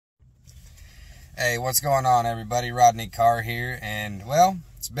Hey, what's going on, everybody? Rodney Carr here, and well,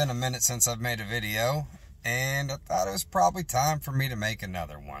 it's been a minute since I've made a video, and I thought it was probably time for me to make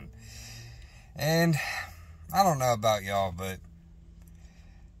another one. And I don't know about y'all, but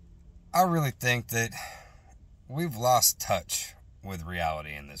I really think that we've lost touch with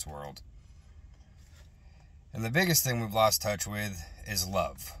reality in this world. And the biggest thing we've lost touch with is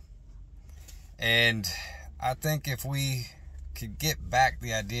love. And I think if we could get back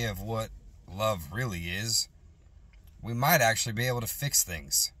the idea of what love really is, we might actually be able to fix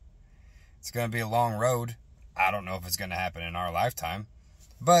things. It's going to be a long road. I don't know if it's going to happen in our lifetime,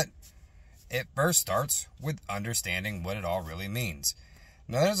 but it first starts with understanding what it all really means.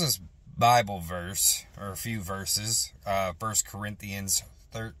 Now, there's this Bible verse, or a few verses, 1 Corinthians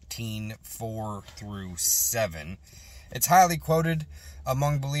 13, 4 through 7. It's highly quoted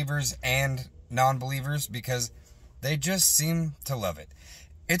among believers and non-believers because they just seem to love it.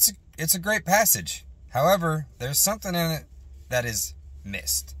 It's a great passage. However, there's something in it that is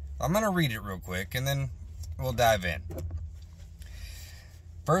missed. I'm going to read it real quick and then we'll dive in.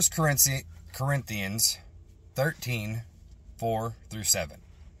 1 Corinthians 13, 4 through 7.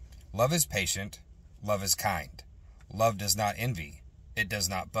 Love is patient. Love is kind. Love does not envy. It does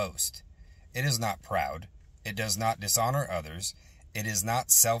not boast. It is not proud. It does not dishonor others. It is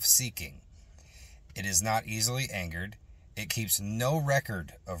not self-seeking. It is not easily angered. It keeps no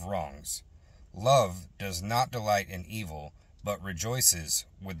record of wrongs. Love does not delight in evil, but rejoices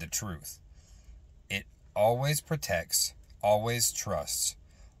with the truth. It always protects, always trusts,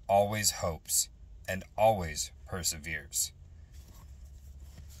 always hopes, and always perseveres.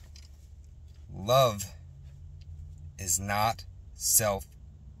 Love is not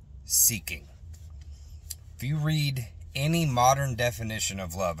self-seeking. If you read any modern definition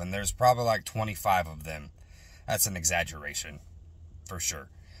of love, and there's probably like 25 of them, that's an exaggeration, for sure.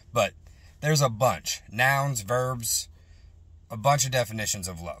 But there's a bunch. Nouns, verbs, a bunch of definitions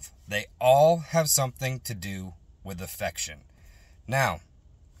of love. They all have something to do with affection. Now,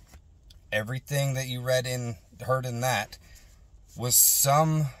 everything that you heard in that was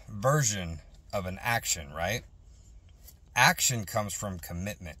some version of an action, right? Action comes from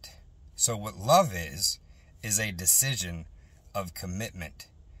commitment. So what love is a decision of commitment.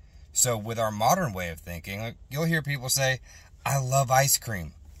 So with our modern way of thinking, you'll hear people say, I love ice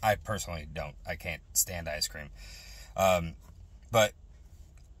cream. I personally don't. I can't stand ice cream. But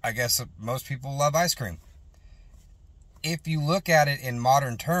I guess most people love ice cream. If you look at it in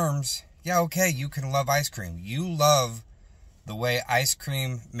modern terms, yeah, okay, you can love ice cream. You love the way ice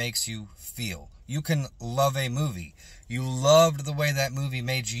cream makes you feel. You can love a movie. You loved the way that movie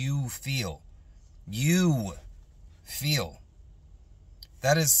made you feel. You feel.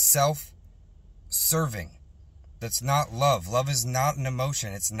 That is self-serving. That's not love. Love is not an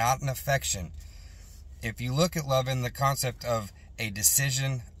emotion. It's not an affection. If you look at love in the concept of a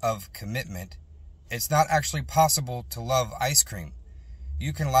decision of commitment, it's not actually possible to love ice cream.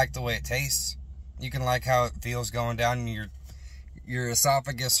 You can like the way it tastes. You can like how it feels going down in your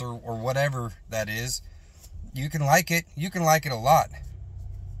esophagus or whatever that is. You can like it. You can like it a lot.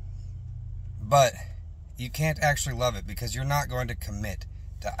 But you can't actually love it because you're not going to commit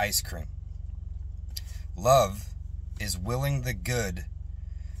to ice cream. Love is willing the good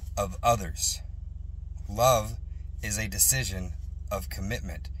of others. Love is a decision of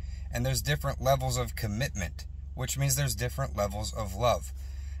commitment. And there's different levels of commitment, which means there's different levels of love.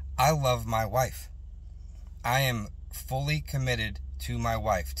 I love my wife. I am fully committed to my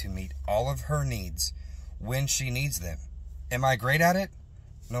wife to meet all of her needs when she needs them. Am I great at it?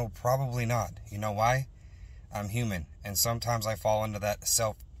 No, probably not. You know why? I'm human, and sometimes I fall into that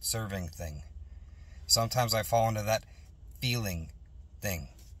self-serving thing. Sometimes I fall into that feeling thing.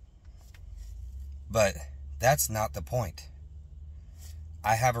 But that's not the point.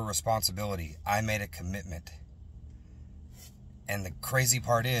 I have a responsibility. I made a commitment. And the crazy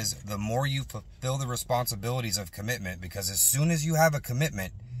part is, the more you fulfill the responsibilities of commitment, because as soon as you have a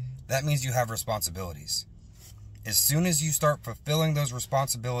commitment, that means you have responsibilities. As soon as you start fulfilling those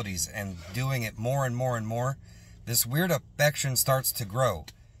responsibilities and doing it more and more and more, this weird affection starts to grow.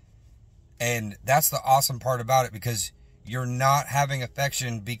 And that's the awesome part about it, because you're not having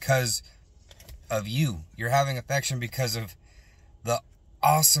affection because of you. You're having affection because of the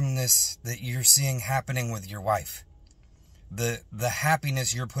awesomeness that you're seeing happening with your wife. The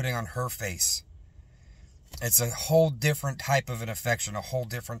happiness you're putting on her face. It's a whole different type of an affection, a whole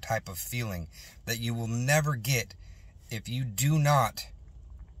different type of feeling that you will never get if you do not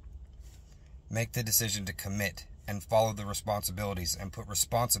make the decision to commit and follow the responsibilities and put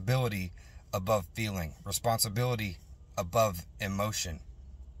responsibility above feeling, responsibility above emotion.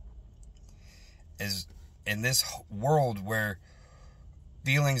 is in this world where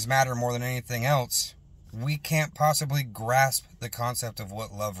feelings matter more than anything else, we can't possibly grasp the concept of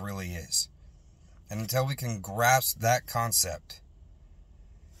what love really is. And until we can grasp that concept,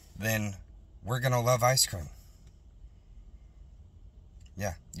 then we're going to love ice cream.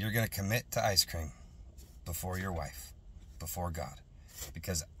 Yeah, you're going to commit to ice cream before your wife, before God.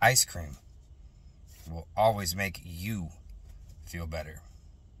 Because ice cream will always make you feel better.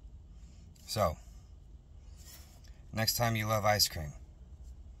 So, next time you love ice cream,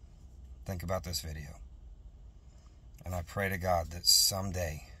 think about this video. And I pray to God that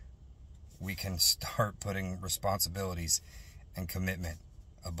someday we can start putting responsibilities and commitment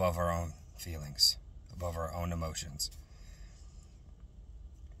above our own feelings, above our own emotions.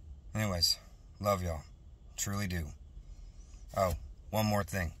 Anyways, love y'all. Truly do. Oh, one more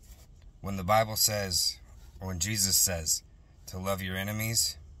thing. When the Bible says, or when Jesus says, to love your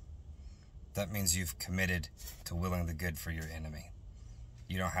enemies, that means you've committed to willing the good for your enemy.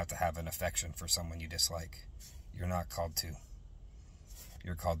 You don't have to have an affection for someone you dislike. You're not called to.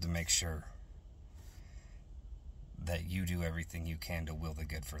 You're called to make sure that you do everything you can to will the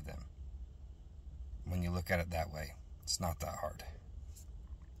good for them. When you look at it that way, it's not that hard.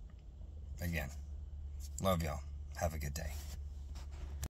 Again, love y'all. Have a good day.